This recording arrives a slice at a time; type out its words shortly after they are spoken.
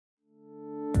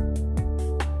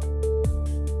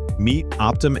Meet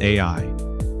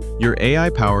OptimAI, your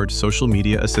AI-powered social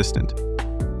media assistant.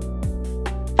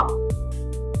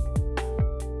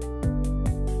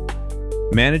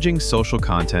 Managing social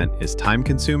content is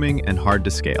time-consuming and hard to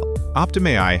scale.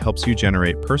 OptimAI helps you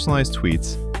generate personalized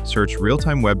tweets, search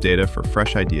real-time web data for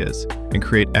fresh ideas, and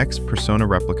create X persona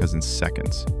replicas in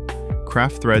seconds.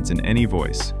 Craft threads in any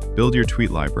voice, build your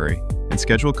tweet library, and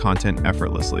schedule content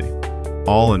effortlessly,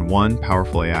 all in one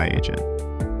powerful AI agent.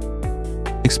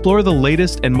 Explore the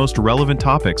latest and most relevant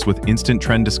topics with instant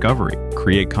trend discovery.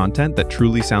 Create content that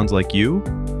truly sounds like you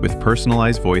with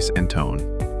personalized voice and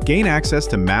tone. Gain access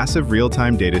to massive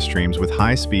real-time data streams with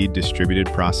high-speed distributed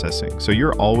processing, so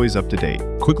you're always up to date.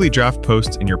 Quickly draft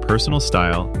posts in your personal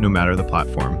style, no matter the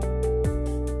platform.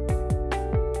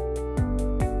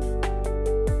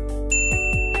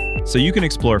 So you can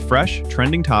explore fresh,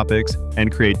 trending topics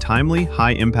and create timely,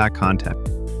 high-impact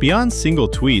content. Beyond single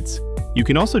tweets, you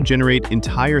can also generate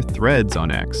entire threads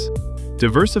on X,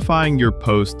 diversifying your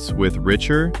posts with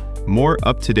richer, more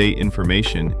up-to-date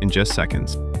information in just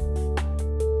seconds.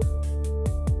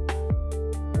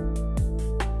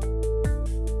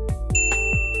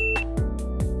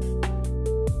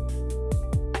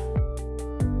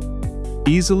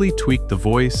 Easily tweak the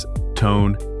voice,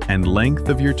 tone, and length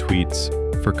of your tweets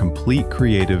for complete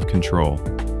creative control.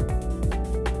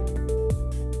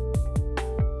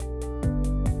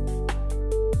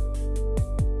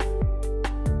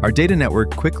 Our data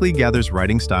network quickly gathers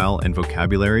writing style and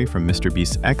vocabulary from Mr.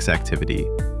 Beast's X activity,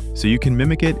 so you can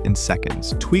mimic it in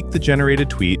seconds. Tweak the generated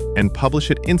tweet and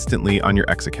publish it instantly on your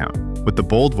X account with the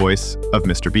bold voice of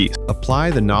Mr. Beast.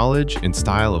 Apply the knowledge and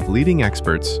style of leading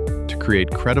experts to create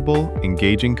credible,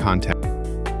 engaging content.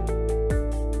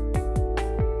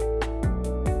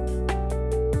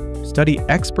 Study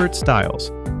expert styles,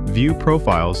 view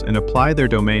profiles, and apply their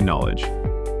domain knowledge,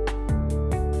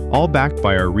 all backed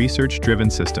by our research-driven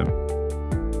system.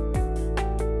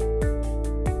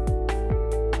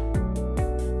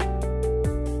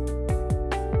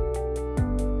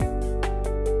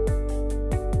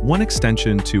 One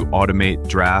extension to automate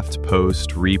draft,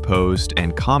 post, repost,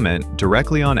 and comment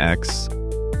directly on X,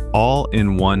 all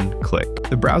in one click.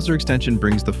 The browser extension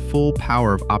brings the full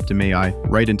power of OptimAI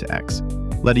right into X,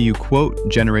 letting you quote,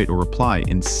 generate, or reply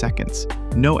in seconds.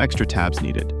 No extra tabs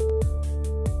needed.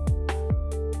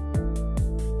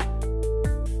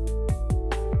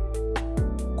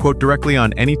 Quote directly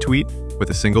on any tweet with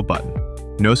a single button.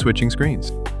 No switching screens.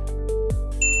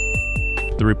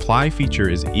 The reply feature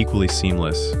is equally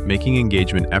seamless, making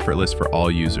engagement effortless for all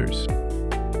users.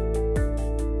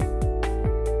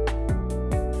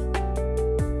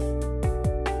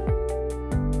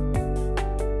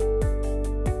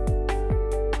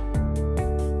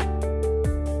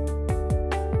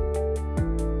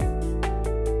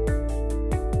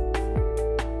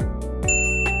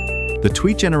 The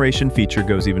tweet generation feature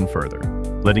goes even further,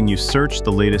 letting you search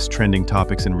the latest trending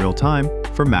topics in real time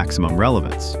for maximum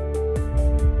relevance.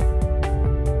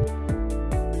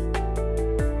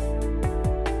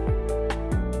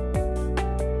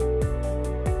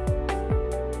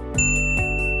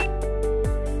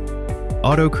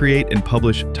 Auto-create and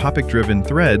publish topic-driven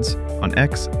threads on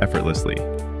X effortlessly.